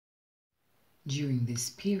During this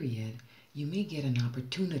period, you may get an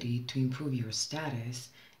opportunity to improve your status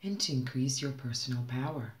and to increase your personal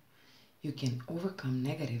power. You can overcome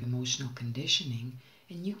negative emotional conditioning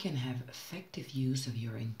and you can have effective use of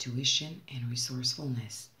your intuition and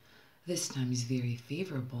resourcefulness. This time is very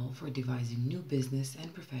favorable for devising new business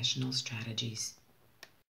and professional strategies.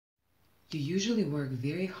 You usually work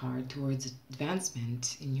very hard towards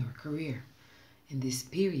advancement in your career. In this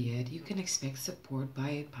period, you can expect support by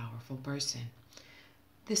a powerful person.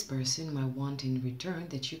 This person might want in return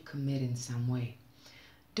that you commit in some way.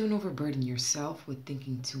 Don't overburden yourself with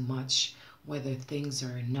thinking too much whether things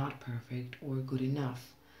are not perfect or good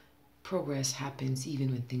enough. Progress happens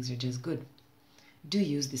even when things are just good. Do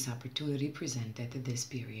use this opportunity presented at this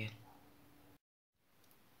period.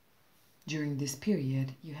 During this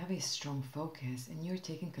period, you have a strong focus and you're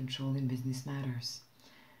taking control in business matters.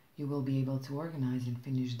 You will be able to organize and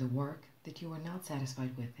finish the work that you were not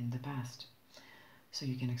satisfied with in the past. So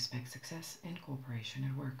you can expect success and cooperation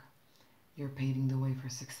at work. You're paving the way for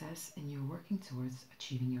success and you're working towards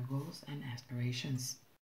achieving your goals and aspirations.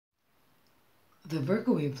 The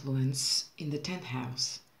Virgo influence in the 10th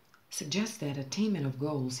house suggests that attainment of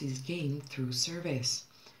goals is gained through service.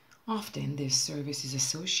 Often, this service is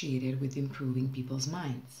associated with improving people's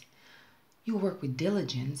minds. You work with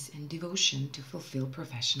diligence and devotion to fulfill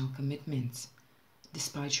professional commitments.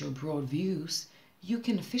 Despite your broad views, you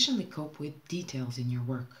can efficiently cope with details in your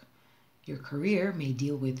work. Your career may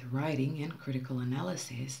deal with writing and critical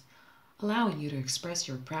analysis, allowing you to express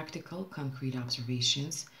your practical, concrete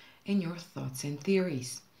observations and your thoughts and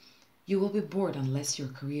theories. You will be bored unless your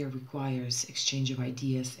career requires exchange of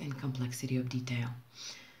ideas and complexity of detail.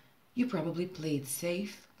 You probably play it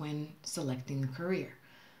safe when selecting a career.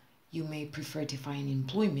 You may prefer to find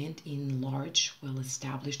employment in large,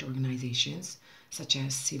 well-established organizations such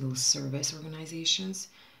as civil service organizations,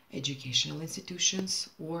 educational institutions,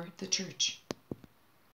 or the church.